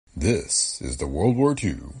This is the World War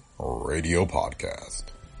II Radio Podcast.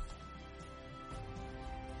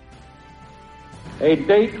 A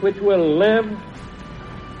date which will live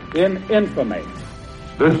in infamy.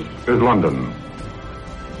 This is London.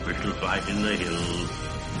 We shall fight in the hills.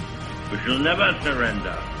 We shall never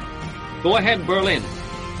surrender. Go ahead, Berlin.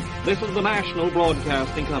 This is the National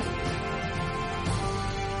Broadcasting Company.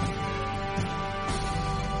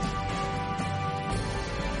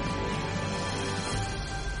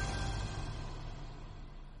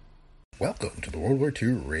 Welcome to the World War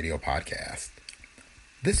II Radio Podcast.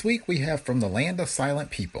 This week we have From the Land of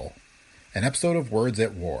Silent People, an episode of Words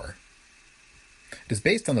at War. It is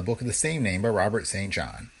based on the book of the same name by Robert St.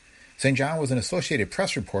 John. St. John was an Associated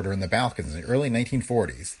Press reporter in the Balkans in the early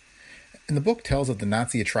 1940s, and the book tells of the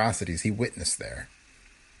Nazi atrocities he witnessed there.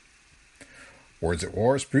 Words at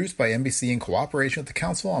War is produced by NBC in cooperation with the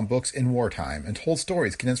Council on Books in Wartime and told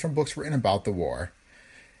stories condensed from books written about the war.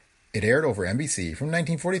 It aired over NBC from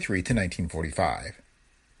 1943 to 1945.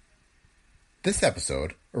 This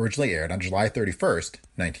episode originally aired on July 31st,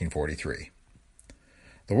 1943.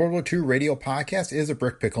 The World War II Radio Podcast is a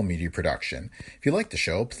Brick Pickle Media production. If you like the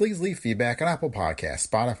show, please leave feedback on Apple Podcasts,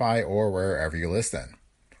 Spotify, or wherever you listen.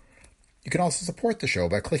 You can also support the show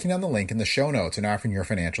by clicking on the link in the show notes and offering your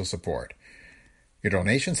financial support. Your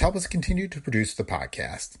donations help us continue to produce the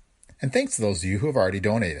podcast. And thanks to those of you who have already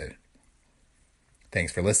donated.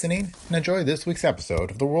 Thanks for listening, and enjoy this week's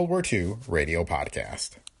episode of the World War II Radio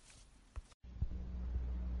Podcast.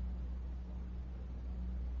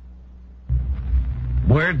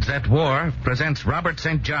 Words at War presents Robert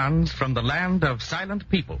St. John's From the Land of Silent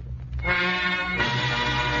People.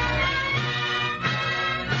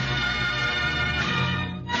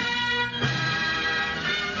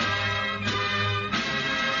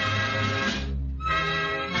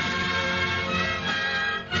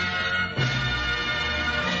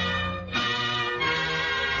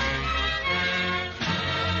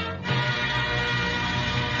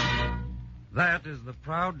 That is the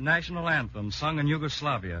proud national anthem sung in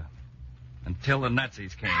Yugoslavia until the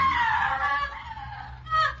Nazis came.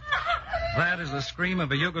 That is the scream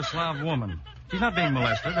of a Yugoslav woman. She's not being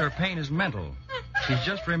molested. Her pain is mental. She's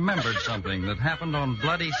just remembered something that happened on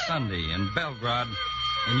Bloody Sunday in Belgrade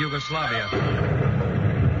in Yugoslavia.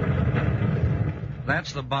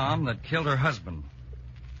 That's the bomb that killed her husband.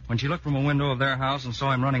 When she looked from a window of their house and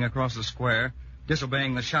saw him running across the square,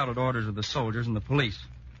 disobeying the shouted orders of the soldiers and the police.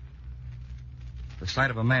 The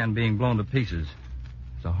sight of a man being blown to pieces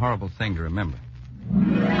is a horrible thing to remember.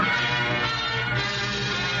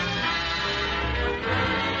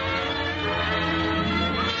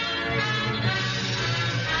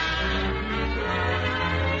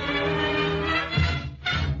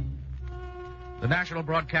 The National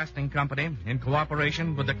Broadcasting Company, in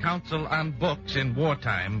cooperation with the Council on Books in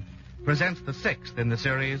Wartime, presents the sixth in the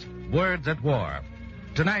series, Words at War.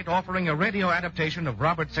 Tonight offering a radio adaptation of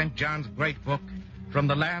Robert St. John's great book, From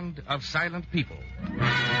the Land of Silent People.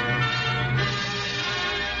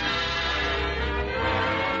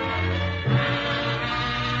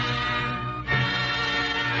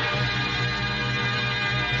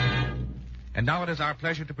 And now it is our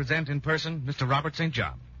pleasure to present in person Mr. Robert St.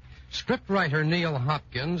 John. Scriptwriter Neil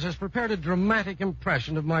Hopkins has prepared a dramatic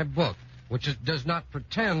impression of my book, which does not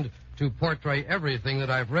pretend to portray everything that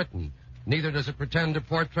I've written. Neither does it pretend to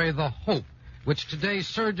portray the hope which today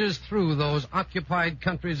surges through those occupied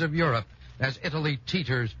countries of Europe as Italy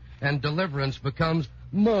teeters and deliverance becomes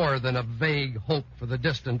more than a vague hope for the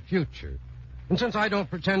distant future. And since I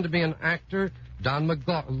don't pretend to be an actor, Don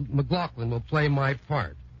McLaughlin will play my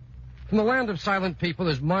part. From the Land of Silent People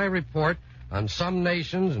is my report on some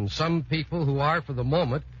nations and some people who are, for the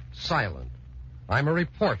moment, silent. I'm a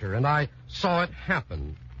reporter, and I saw it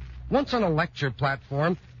happen. Once on a lecture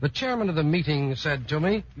platform, the chairman of the meeting said to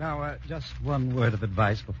me, Now, just one word of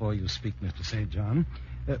advice before you speak, Mr. St. John.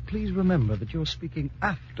 Please remember that you're speaking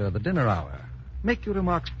after the dinner hour. Make your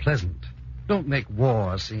remarks pleasant. Don't make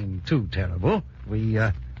war seem too terrible. We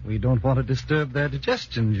don't want to disturb their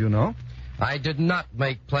digestions, you know. I did not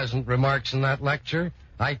make pleasant remarks in that lecture.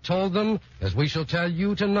 I told them, as we shall tell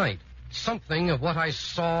you tonight, something of what I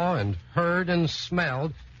saw and heard and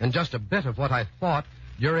smelled, and just a bit of what I thought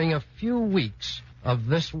during a few weeks of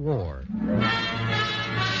this war. We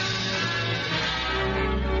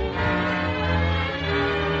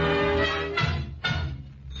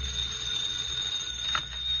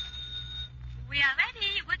are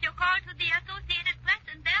ready with your call to the Associated Press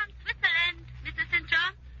in Bern, Switzerland, Mr. St.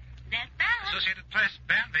 John. There's Bern. Associated Press,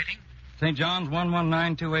 Bern waiting. St. John's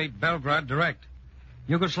 11928, Belgrade, direct.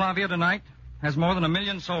 Yugoslavia tonight has more than 1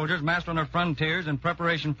 million soldiers massed on her frontiers in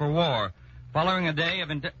preparation for war, following a day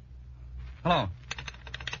of... Hello.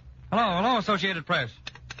 Hello, Associated Press.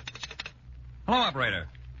 Hello, operator.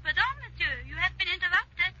 Pardon, monsieur. You have been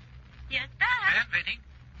interrupted. Yes, sir. I am waiting.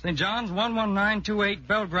 St. John's 11928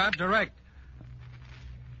 Belgrade direct.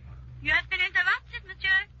 You have been interrupted, monsieur.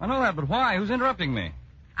 I know that, but why? Who's interrupting me?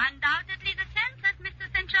 Undoubtedly the censors,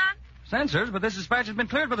 Mr. St. John. Censors? But this dispatch has been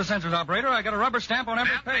cleared by the censors, operator. I got a rubber stamp on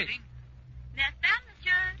every I am page. waiting. Yes, sir,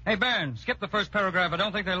 monsieur. Hey, Bairn, skip the first paragraph. I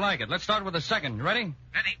don't think they like it. Let's start with the second. You ready?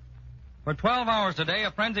 Ready. For 12 hours today,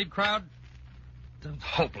 a frenzied crowd...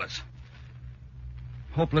 Hopeless.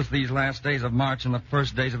 Hopeless these last days of March and the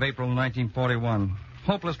first days of April 1941.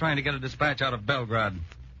 Hopeless trying to get a dispatch out of Belgrade.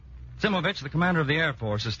 Simovic, the commander of the Air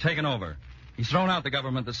Force, has taken over. He's thrown out the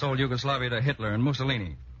government that sold Yugoslavia to Hitler and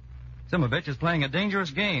Mussolini. Simovic is playing a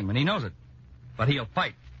dangerous game, and he knows it. But he'll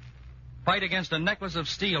fight. Fight against a necklace of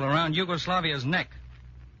steel around Yugoslavia's neck.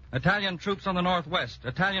 Italian troops on the northwest.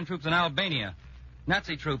 Italian troops in Albania.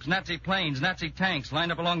 Nazi troops, Nazi planes, Nazi tanks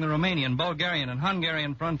lined up along the Romanian, Bulgarian, and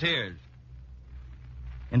Hungarian frontiers.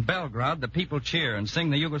 In Belgrade, the people cheer and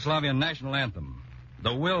sing the Yugoslavian national anthem.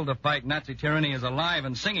 The will to fight Nazi tyranny is alive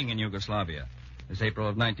and singing in Yugoslavia this April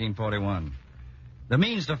of 1941. The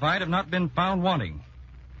means to fight have not been found wanting.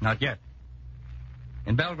 Not yet.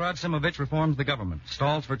 In Belgrade, Simovic reforms the government,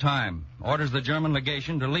 stalls for time, orders the German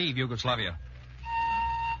legation to leave Yugoslavia.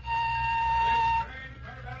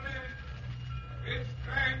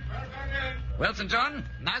 Well, St. John,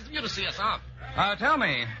 nice of you to see us off. Tell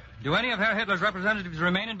me, do any of Herr Hitler's representatives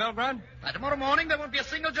remain in Belgrade? By tomorrow morning, there won't be a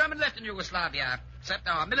single German left in Yugoslavia, except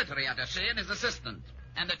our military attaché and his assistant,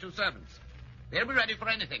 and their 2 servants. They'll be ready for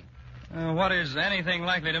anything. What is anything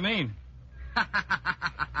likely to mean?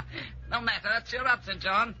 No matter. Cheer up, St.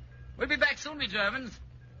 John. We'll be back soon, we Germans.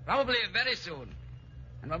 Probably very soon.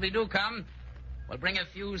 And when we do come, we'll bring a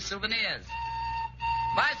few souvenirs.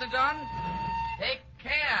 Bye, St. John. Take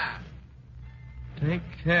care. Take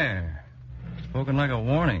care. Spoken like a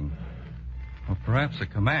warning. Or perhaps a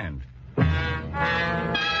command.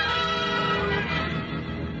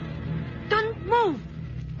 Don't move.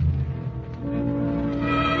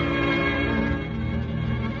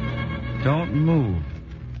 Don't move.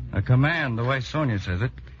 A command, the way Sonia says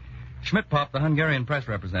it. Schmidt-Pop, the Hungarian press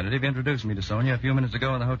representative, introduced me to Sonia a few minutes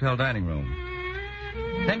ago in the hotel dining room.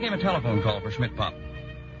 Then came a telephone call for Schmidt-Pop.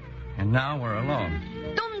 And now we're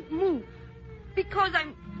alone. Don't move. Because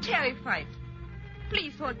I'm terrified.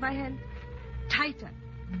 Please hold my hand. Tighter.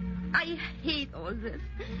 I hate all this.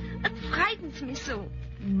 It frightens me so.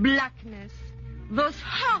 Blackness. Those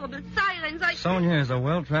horrible sirens. Sonia is a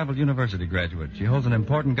well-traveled university graduate. She holds an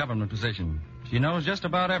important government position. She knows just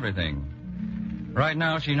about everything. Right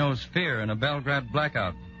now, she knows fear in a Belgrade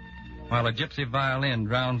blackout, while a gypsy violin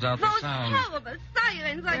drowns out the sound. Those horrible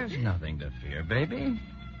sirens. There's nothing to fear, baby.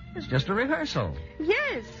 It's just a rehearsal.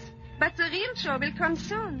 Yes, but the real show will come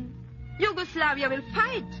soon. Yugoslavia will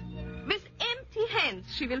fight. With empty hands,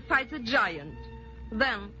 she will fight the giant.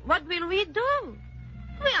 Then, what will we do?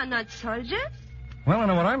 We are not soldiers. Well, I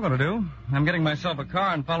know what I'm going to do. I'm getting myself a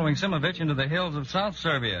car and following Simovic into the hills of South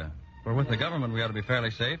Serbia. For with the government, we ought to be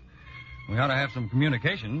fairly safe. We ought to have some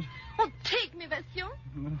communications. Oh, take me with you.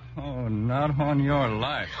 Oh, not on your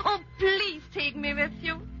life. Oh, please take me with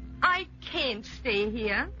you. I can't stay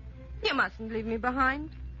here. You mustn't leave me behind.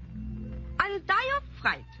 I'll die of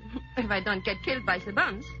fright if I don't get killed by the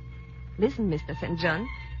bombs. Listen, Mr. St. John,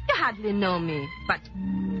 you hardly know me, but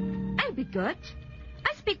I'll be good.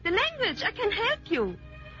 I speak the language. I can help you.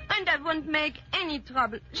 And I won't make any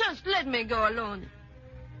trouble. Just let me go alone.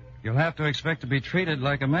 You'll have to expect to be treated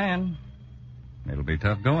like a man. It'll be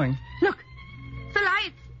tough going. Look, the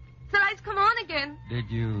lights. The lights come on again. Did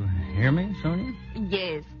you hear me, Sonia?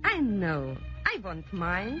 Yes, I know. I won't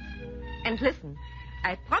mind. And listen,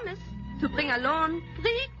 I promise to bring along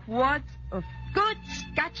 3 quarts of good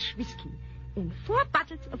Scotch whiskey and 4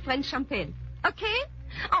 bottles of French champagne. Okay?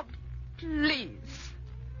 Oh, please.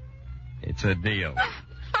 It's a deal.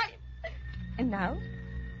 Fine. And now,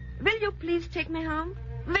 will you please take me home?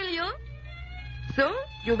 Will you? So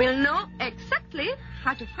you will know exactly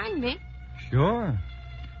how to find me. Sure.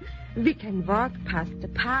 We can walk past the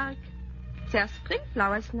park. There are spring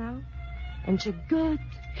flowers now. And the good,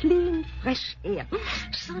 clean, fresh air.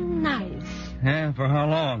 So nice. Yeah, for how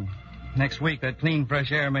long? Next week, that clean,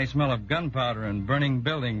 fresh air may smell of gunpowder and burning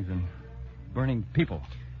buildings and burning people.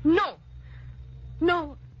 No.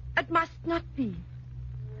 No, it must not be.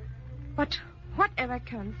 But whatever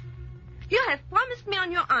comes, you have promised me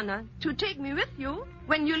on your honor to take me with you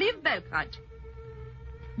when you leave Belgrade.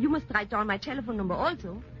 You must write down my telephone number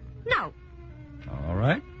also. Now. All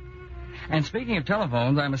right. And speaking of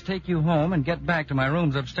telephones, I must take you home and get back to my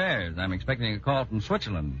rooms upstairs. I'm expecting a call from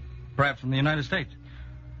Switzerland. perhaps from the United States.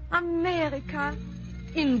 America?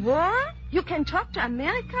 In war? You can talk to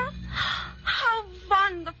America? How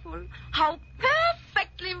wonderful. How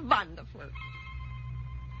perfectly wonderful.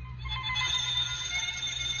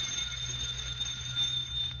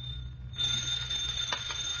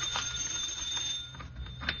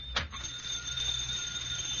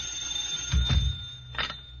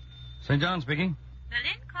 St. John speaking.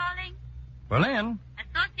 Berlin calling. Berlin?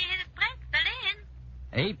 Associated Press, Berlin.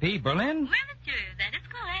 A.P. Berlin? Oui, monsieur, that is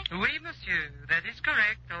correct. Oui, monsieur, that is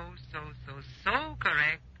correct. Oh, so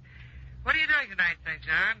correct. What are you doing tonight, St.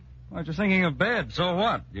 John? I was just thinking of bed. So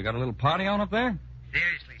what? You got a little party on up there?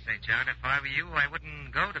 Seriously, St. John, if I were you, I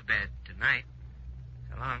wouldn't go to bed tonight.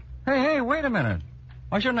 So long. Hey, wait a minute.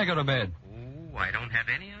 Why shouldn't I go to bed? Oh, I don't have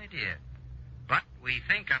any idea. But we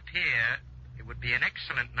think up here it would be an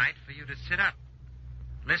excellent night for you to sit up,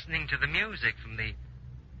 listening to the music from the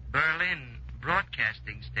Berlin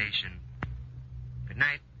Broadcasting Station. Good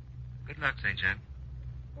night. Good luck, St. John.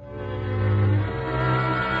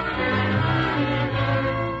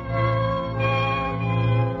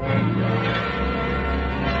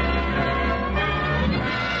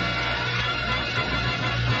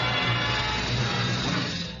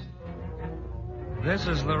 This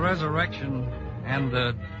is the resurrection and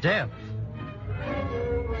the death.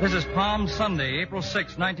 This is Palm Sunday, April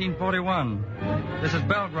 6, 1941. This is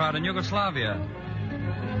Belgrade in Yugoslavia.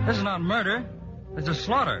 This is not murder. This is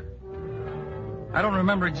slaughter. I don't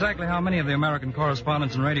remember exactly how many of the American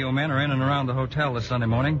correspondents and radio men are in and around the hotel this Sunday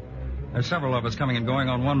morning. There's several of us coming and going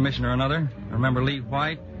on one mission or another. I remember Lee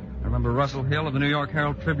White. I remember Russell Hill of the New York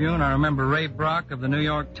Herald Tribune. I remember Ray Brock of the New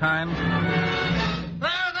York Times. There they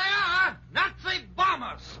are! Nazi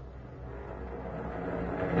bombers!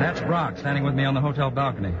 That's Brock standing with me on the hotel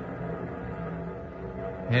balcony.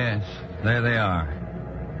 Yes, there they are.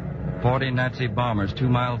 40 Nazi bombers 2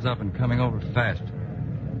 miles up and coming over fast.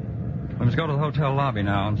 We must go to the hotel lobby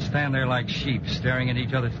now and stand there like sheep staring at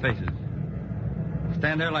each other's faces.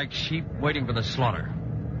 Stand there like sheep waiting for the slaughter.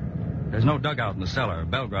 There's no dugout in the cellar.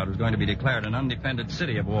 Belgrade was going to be declared an undefended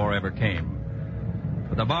city if war ever came.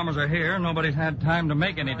 But the bombers are here. Nobody's had time to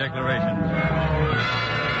make any declarations.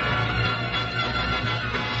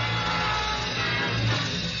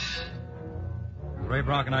 Ray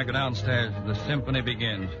Brock and I go downstairs. The symphony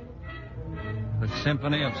begins. The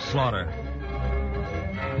symphony of slaughter.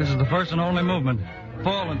 This is the first and only movement.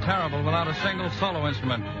 Full and terrible without a single solo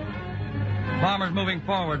instrument. Bombers moving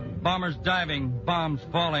forward. Bombers diving. Bombs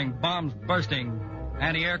falling. Bombs bursting.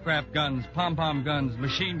 Anti-aircraft guns. pom-pom guns.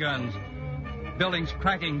 Machine guns. Buildings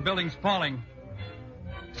cracking. Buildings falling.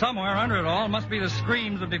 Somewhere under it all must be the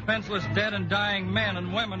screams of defenseless dead and dying men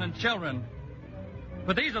and women and children.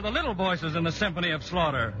 But these are the little voices in the symphony of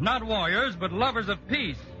slaughter. Not warriors, but lovers of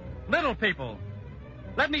peace. Little people.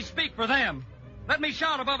 Let me speak for them. Let me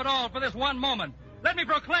shout above it all for this one moment. Let me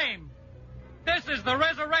proclaim, this is the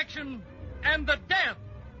resurrection and the death.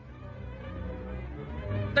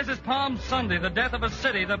 This is Palm Sunday, the death of a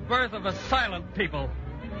city, the birth of a silent people.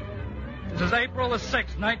 This is April the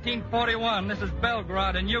 6th, 1941. This is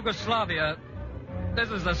Belgrade in Yugoslavia. This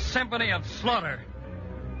is the symphony of slaughter.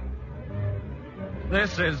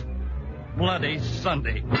 This is Bloody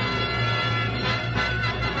Sunday.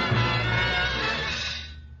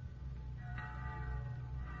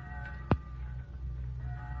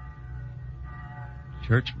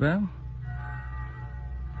 Church bell?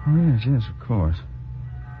 Oh, yes, of course.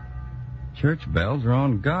 Church bells are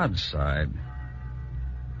on God's side.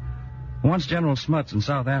 Once General Smuts in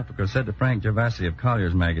South Africa said to Frank Gervasi of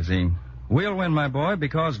Collier's magazine, "We'll win, my boy,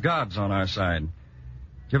 because God's on our side."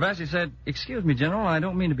 Gervasi said, "Excuse me, General, I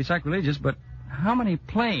don't mean to be sacrilegious, but how many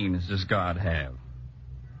planes does God have?"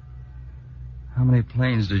 How many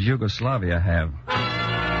planes does Yugoslavia have?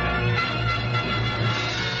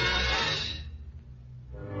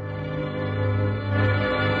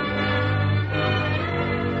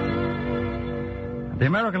 At the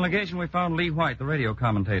American legation, we found Lee White, the radio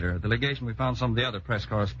commentator. At the legation, we found some of the other press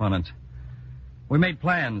correspondents. We made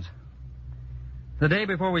plans. The day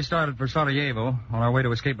before we started for Sarajevo, on our way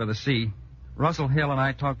to escape by the sea, Russell Hill and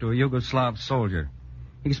I talked to a Yugoslav soldier.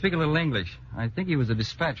 He could speak a little English. I think he was a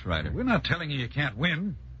dispatch writer. We're not telling you can't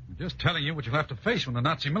win. We're just telling you what you'll have to face when the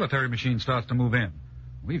Nazi military machine starts to move in.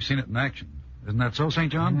 We've seen it in action. Isn't that so,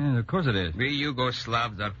 St. John? Yeah, of course it is. We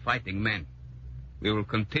Yugoslavs are fighting men. We will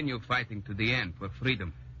continue fighting to the end for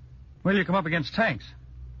freedom. Will you come up against tanks?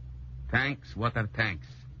 Tanks? What are tanks?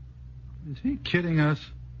 Is he kidding us?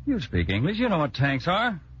 You speak English. You know what tanks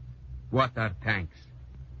are. What are tanks?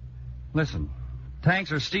 Listen.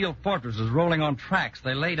 Tanks are steel fortresses rolling on tracks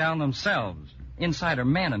they lay down themselves. Inside are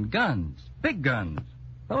men and guns. Big guns.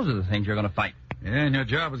 Those are the things you're going to fight. Yeah, and your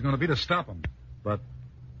job is going to be to stop them. But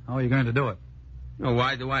how are you going to do it? Well,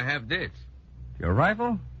 why do I have this? Your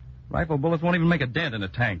rifle? Rifle bullets won't even make a dent in a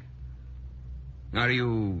tank. Are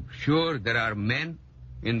you sure there are men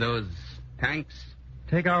in those tanks?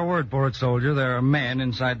 Take our word for it, soldier. There are men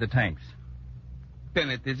inside the tanks. Then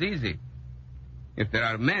it is easy. If there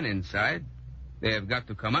are men inside, they have got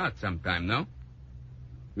to come out sometime, no?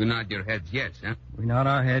 You nod your heads yes, huh? We nod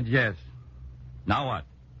our heads yes. Now what?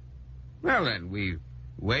 Well, then, we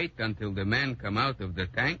wait until the men come out of the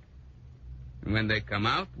tank. And when they come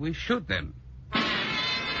out, we shoot them.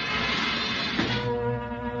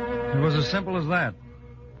 It was as simple as that.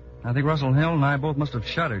 I think Russell Hill and I both must have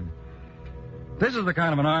shuddered. This is the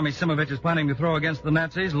kind of an army Simovich is planning to throw against the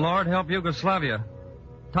Nazis. Lord help Yugoslavia.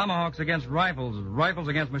 Tomahawks against rifles, rifles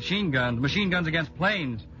against machine guns against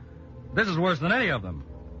planes. This is worse than any of them.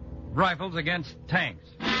 Rifles against tanks.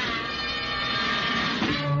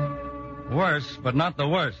 Worse, but not the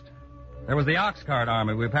worst. There was the ox cart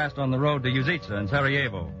army we passed on the road to Uzica in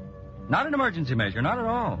Sarajevo. Not an emergency measure, not at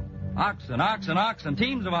all. Oxen,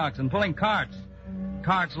 teams of oxen pulling carts.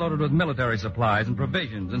 Carts loaded with military supplies and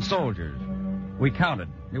provisions and soldiers. We counted.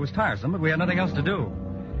 It was tiresome, but we had nothing else to do.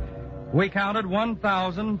 We counted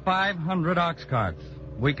 1,500 ox carts.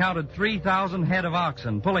 We counted 3,000 head of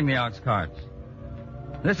oxen pulling the ox carts.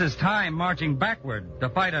 This is time marching backward to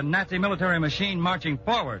fight a Nazi military machine marching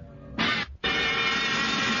forward.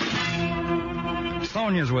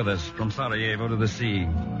 Sonia's with us from Sarajevo to the sea.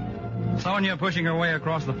 Sonia pushing her way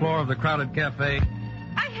across the floor of the crowded cafe.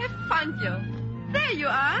 I have found you. There you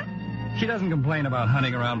are. She doesn't complain about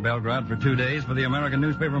hunting around Belgrade for 2 days for the American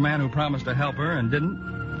newspaper man who promised to help her and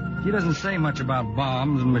didn't. She doesn't say much about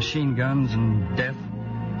bombs and machine guns and death.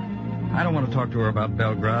 I don't want to talk to her about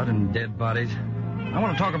Belgrade and dead bodies. I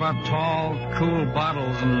want to talk about tall, cool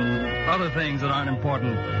bottles and other things that aren't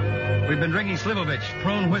important. We've been drinking Slivovich,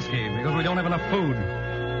 prune whiskey, because we don't have enough food.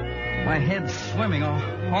 My head's swimming.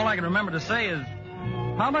 All I can remember to say is,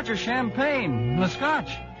 how much is champagne and the scotch?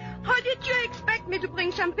 How did you expect me to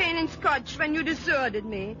bring champagne and scotch when you deserted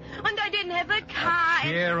me? And I didn't have a car.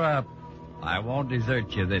 Cheer up. I won't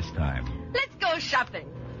desert you this time. Let's go shopping.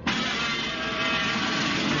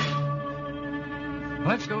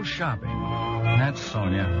 Let's go shopping. That's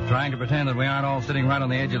Sonia, trying to pretend that we aren't all sitting right on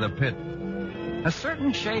the edge of the pit. A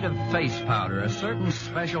certain shade of face powder, a certain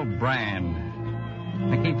special brand.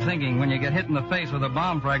 I keep thinking when you get hit in the face with a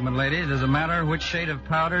bomb fragment, ladies, does it matter which shade of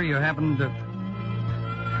powder you happen to...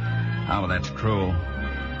 Oh, that's cruel.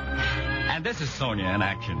 And this is Sonia in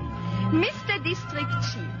action. Mr. District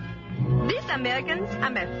Chief, these Americans are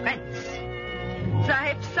my friends. So I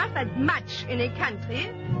have suffered much in a country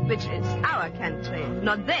which is our country,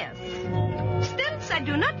 not theirs. Still, they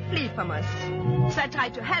do not flee from us. They try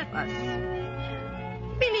to help us.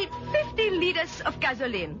 We need 50 liters of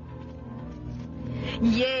gasoline.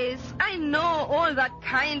 Yes, I know all that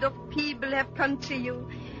kind of people have come to you.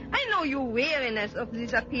 I know your weariness of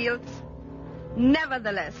these appeals.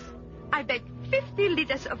 Nevertheless, I beg 50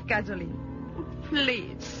 liters of gasoline.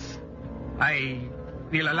 Please. I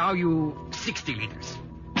will allow you 60 liters.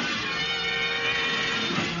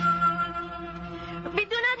 We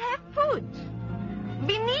do not have food.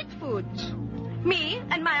 We need food. Me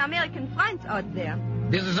and my American friends out there.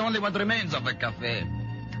 This is only what remains of the cafe.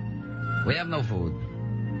 We have no food.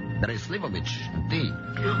 There is Slivovich and tea.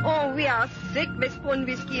 Oh, we are sick with spoon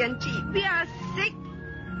whiskey and tea. We are sick,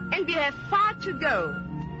 and we have far to go.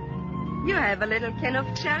 You have a little can of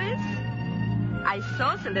cherries? I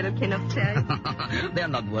saw the little can of cherries. They're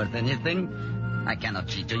not worth anything. I cannot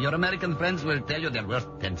cheat you. Your American friends will tell you they're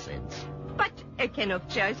worth 10 cents. But a can of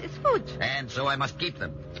cherries is food. And so I must keep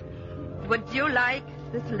them. Would you like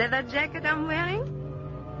this leather jacket I'm wearing?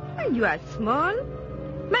 Well, you are small.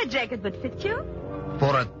 My jacket would fit you.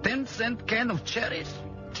 For a 10-cent can of cherries?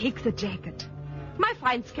 Take the jacket. My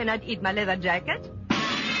friends cannot eat my leather jacket.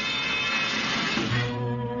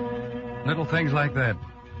 Little things like that.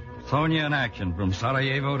 Sonia in action from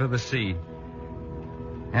Sarajevo to the sea.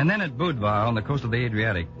 And then at Budva on the coast of the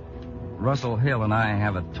Adriatic, Russell Hill and I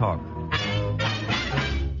have a talk.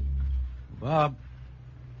 Bob.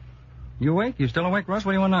 You awake? You still awake, Russ?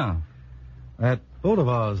 What do you want now? That boat of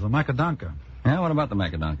ours, the Macadonka. Yeah, what about the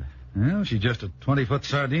Macadonka? Well, she's just a 20-foot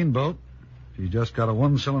sardine boat. She's just got a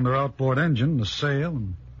one-cylinder outboard engine, a sail,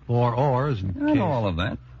 and 4 oars. And I know all of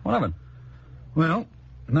that. What of it? Well,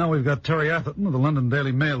 now we've got Terry Atherton of the London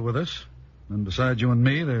Daily Mail with us. And besides you and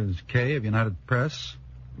me, there's Kay of United Press,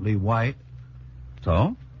 Lee White.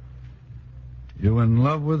 So? You in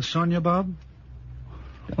love with Sonia, Bob?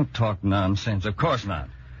 Don't talk nonsense. Of course not.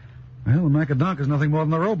 Well, the Macadonka's nothing more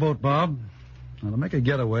than a rowboat, Bob. Now, to make a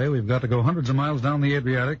getaway, we've got to go hundreds of miles down the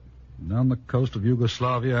Adriatic, down the coast of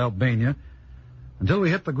Yugoslavia, Albania, until we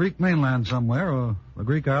hit the Greek mainland somewhere, or the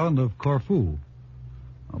Greek island of Corfu.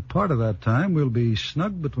 Now, part of that time, we'll be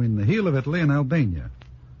snug between the heel of Italy and Albania.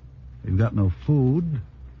 We've got no food.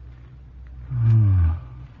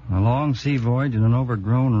 A long sea voyage in an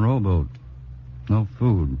overgrown rowboat. No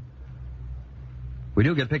food. If we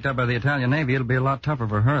do get picked up by the Italian Navy, it'll be a lot tougher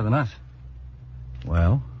for her than us.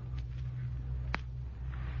 Well?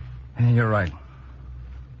 Hey, you're right.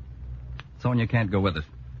 Sonia can't go with us.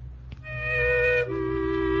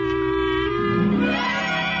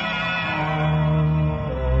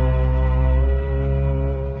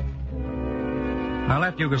 I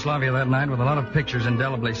left Yugoslavia that night with a lot of pictures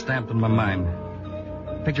indelibly stamped in my mind.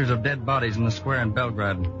 Pictures of dead bodies in the square in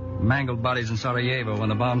Belgrade, mangled bodies in Sarajevo when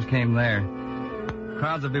the bombs came there.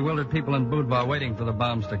 Crowds of bewildered people in Budva waiting for the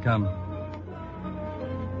bombs to come.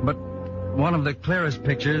 But one of the clearest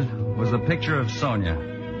pictures was the picture of Sonia.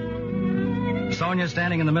 Sonia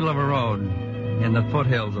standing in the middle of a road in the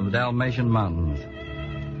foothills of the Dalmatian Mountains,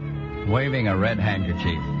 waving a red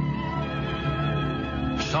handkerchief.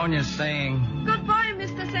 Sonia's saying, Goodbye,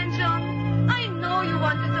 Mr. St. John. I know you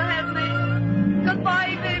wanted to have me.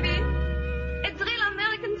 Goodbye, baby. It's real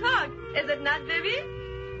American talk, is it not, baby?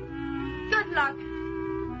 Good luck.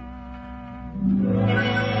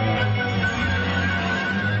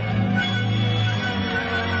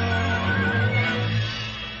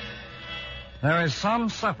 There is some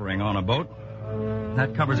suffering on a boat.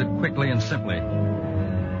 That covers it quickly and simply.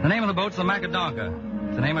 The name of the boat's the Macadonka.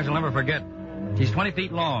 It's a name I shall never forget. She's 20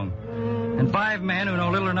 feet long. And 5 men who know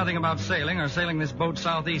little or nothing about sailing are sailing this boat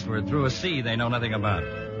southeastward through a sea they know nothing about.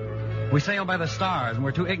 We sail by the stars, and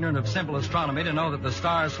we're too ignorant of simple astronomy to know that the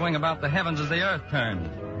stars swing about the heavens as the earth turns.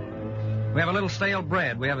 We have a little stale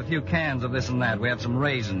bread. We have a few cans of this and that. We have some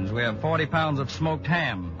raisins. We have 40 pounds of smoked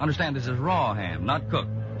ham. Understand, this is raw ham, not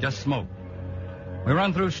cooked, just smoked. We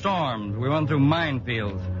run through storms. We run through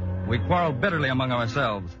minefields. We quarrel bitterly among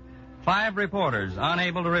ourselves. 5 reporters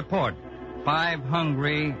unable to report. 5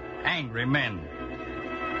 hungry, angry men.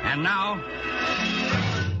 And now...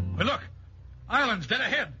 Hey, look! Islands dead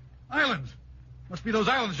ahead! Islands! Must be those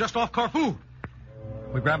islands just off Corfu.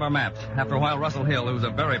 We grab our maps. After a while, Russell Hill, who's a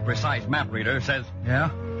very precise map reader, says...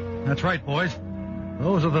 Yeah, that's right, boys.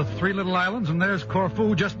 Those are the 3 little islands, and there's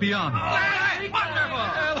Corfu just beyond. Hey, wonderful!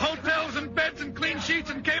 Hotels and beds and clean sheets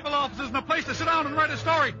and cable offices and a place to sit down and write a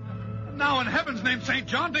story. Now, in heaven's name, St.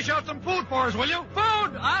 John, dish out some food for us, will you?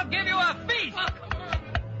 Food! I'll give you a feast!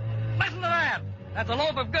 Listen to that! That's a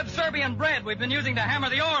loaf of good Serbian bread we've been using to hammer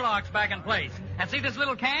the oarlocks back in place. And see this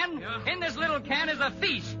little can? Yeah. In this little can is a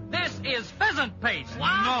feast. This is pheasant paste.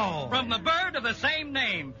 Wow. No! From the bird of the same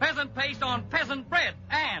name. Pheasant paste on peasant bread.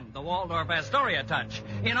 And the Waldorf Astoria touch.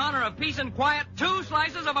 In honor of peace and quiet, 2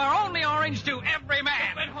 slices of our only orange to every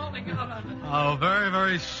man. Oh, very,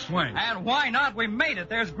 very swing. And why not? We made it.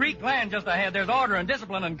 There's Greek land just ahead. There's order and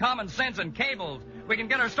discipline and common sense and cables. We can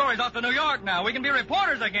get our stories off to New York now. We can be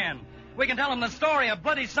reporters again. We can tell them the story of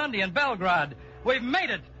Bloody Sunday in Belgrade. We've made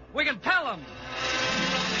it. We can tell them.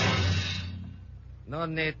 No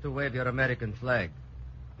need to wave your American flag.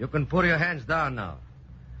 You can put your hands down now.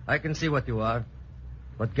 I can see what you are.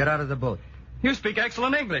 But get out of the boat. You speak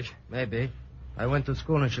excellent English. Maybe. I went to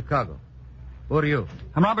school in Chicago. Who are you?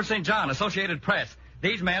 I'm Robert St. John, Associated Press.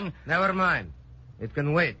 These men... Never mind. It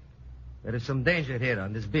can wait. There is some danger here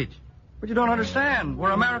on this beach. But you don't understand.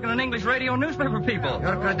 We're American and English radio newspaper people.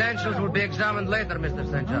 Your credentials will be examined later, Mr.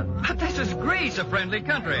 St. John. But this is Greece, a friendly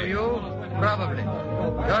country. To you? Probably.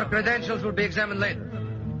 Your credentials will be examined later.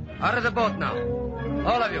 Out of the boat now.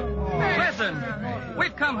 All of you. Listen.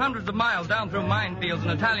 We've come hundreds of miles down through minefields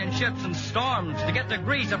and Italian ships and storms to get to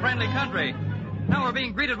Greece, a friendly country. Now we're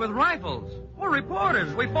being greeted with rifles. We're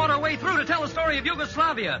reporters. We fought our way through to tell the story of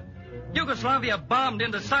Yugoslavia. Yugoslavia bombed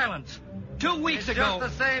into silence. 2 weeks ago... It's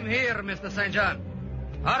just the same here, Mr. St. John.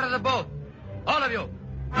 Out of the boat. All of you.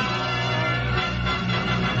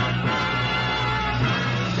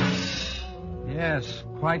 Yes,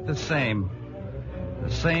 quite the same. The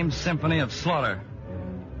same symphony of slaughter.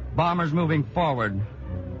 Bombers moving forward.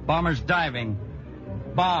 Bombers diving.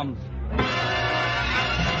 Bombs.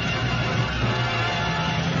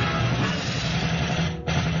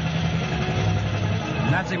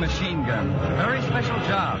 Nazi machine guns. A very special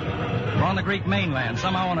job. We're on the Greek mainland,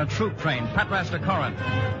 somehow on a troop train, Patras to Corinth.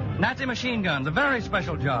 Nazi machine guns, a very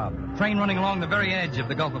special job. Train running along the very edge of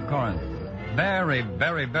the Gulf of Corinth. Very,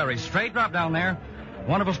 very, very straight drop down there.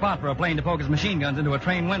 Wonderful spot for a plane to poke its machine guns into a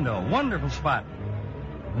train window. Wonderful spot.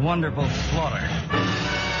 Wonderful slaughter.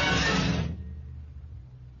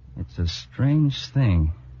 It's a strange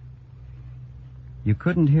thing. You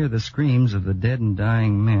couldn't hear the screams of the dead and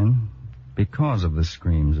dying men because of the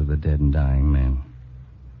screams of the dead and dying men.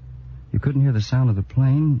 You couldn't hear the sound of the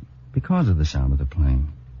plane because of the sound of the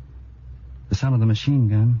plane. The sound of the machine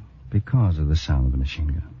gun because of the sound of the machine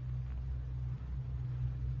gun.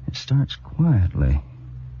 It starts quietly,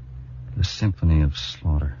 the symphony of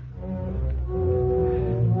slaughter.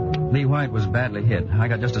 Lee White was badly hit. I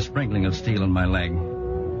got just a sprinkling of steel in my leg.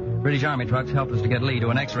 British Army trucks helped us to get Lee to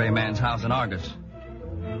an X-ray man's house in Argus.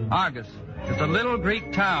 Argus, just a little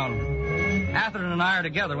Greek town. Atherton and I are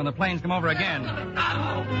together when the planes come over again.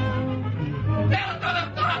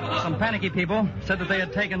 Some panicky people said that they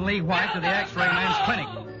had taken Lee White to the X-ray man's clinic.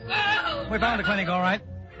 We found the clinic, all right,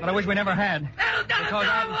 but I wish we never had. Because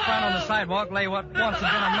out in front on the sidewalk lay what once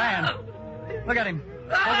had been a man. Look at him.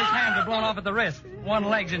 Both his hands are blown off at the wrist. One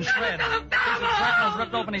leg's in shreds. Piece of shrapnel's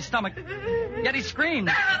ripped open his stomach. Yet he screams.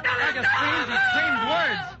 Like a screams, he screams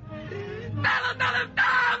words.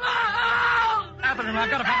 Atherton, I've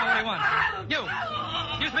got to find out what he wants.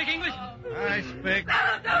 You speak English? I speak.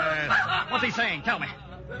 Yes. What's he saying? Tell me.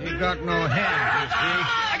 He got no hands, you see.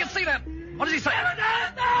 I can see that. What does he say? He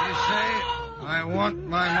say, I want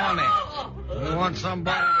my money. He wants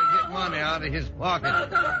somebody to get money out of his pocket.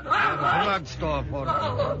 At a drugstore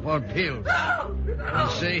for pills.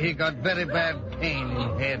 He say he got very bad pain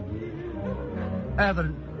in head.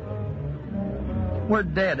 Atherton. We're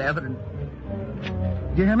dead, Atherton.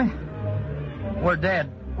 Do you hear me? We're dead.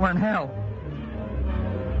 We're in hell.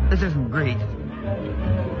 This isn't Greece.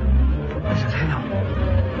 This is hell.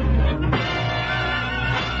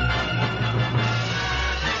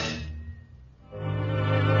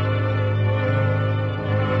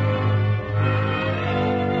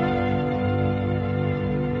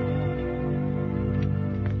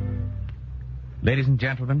 Ladies and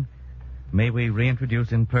gentlemen, may we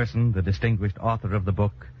reintroduce in person the distinguished author of the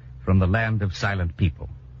book, From the Land of Silent People,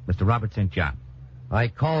 Mr. Robert St. John. I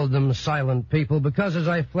called them silent people because as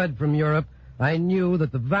I fled from Europe, I knew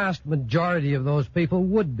that the vast majority of those people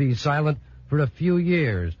would be silent for a few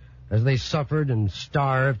years as they suffered and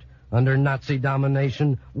starved under Nazi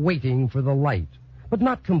domination, waiting for the light. But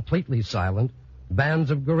not completely silent. Bands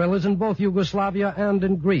of guerrillas in both Yugoslavia and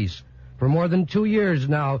in Greece for more than 2 years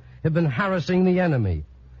now have been harassing the enemy.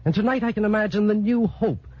 And tonight I can imagine the new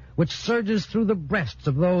hope which surges through the breasts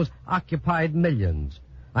of those occupied millions.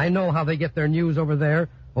 I know how they get their news over there,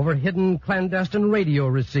 over hidden clandestine radio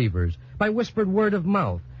receivers, by whispered word of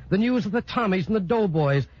mouth. The news that the Tommies and the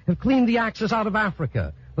Doughboys have cleaned the Axis out of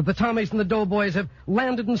Africa, that the Tommies and the Doughboys have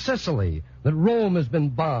landed in Sicily, that Rome has been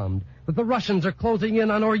bombed, that the Russians are closing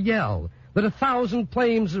in on Orel, that 1,000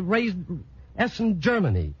 planes have raised Essen,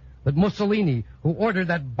 Germany, that Mussolini, who ordered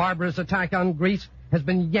that barbarous attack on Greece, has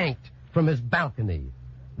been yanked from his balcony.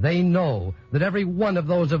 They know that every one of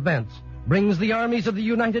those events brings the armies of the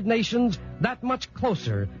United Nations that much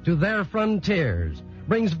closer to their frontiers,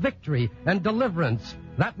 brings victory and deliverance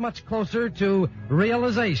that much closer to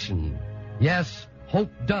realization. Yes,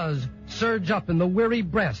 hope does surge up in the weary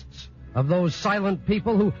breasts of those silent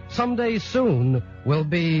people who someday soon will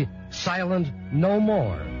be silent no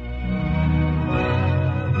more.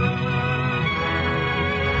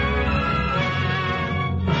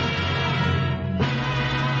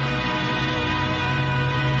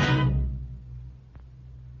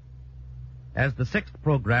 As the 6th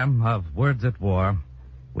program of Words at War,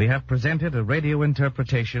 we have presented a radio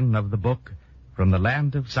interpretation of the book From the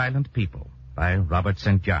Land of Silent People by Robert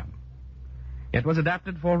St. John. It was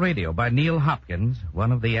adapted for radio by Neil Hopkins,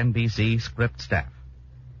 one of the NBC script staff.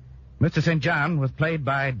 Mr. St. John was played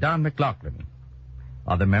by Don McLaughlin.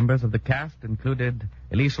 Other members of the cast included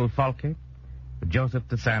Elisel Falke, Joseph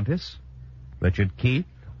DeSantis, Richard Keith,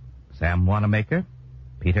 Sam Wanamaker,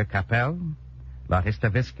 Peter Capel, Lottie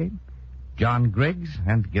Stavisky, John Griggs,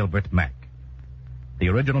 and Gilbert Mack. The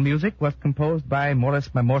original music was composed by Morris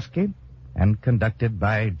Mamorsky and conducted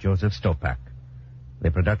by Joseph Stopak. The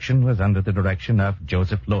production was under the direction of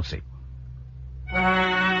Joseph Losey.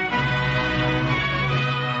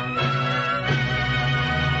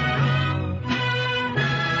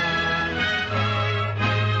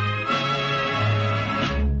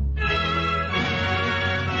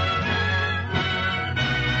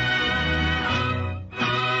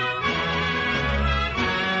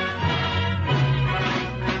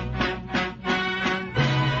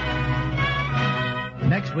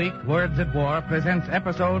 Next week, Words at War presents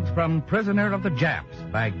episodes from Prisoner of the Japs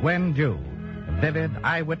by Gwen Ju, a vivid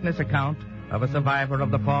eyewitness account of a survivor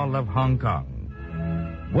of the fall of Hong Kong.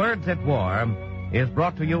 Words at War is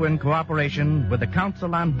brought to you in cooperation with the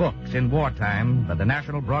Council on Books in Wartime by the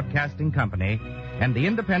National Broadcasting Company and the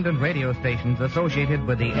independent radio stations associated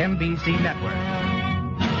with the NBC network.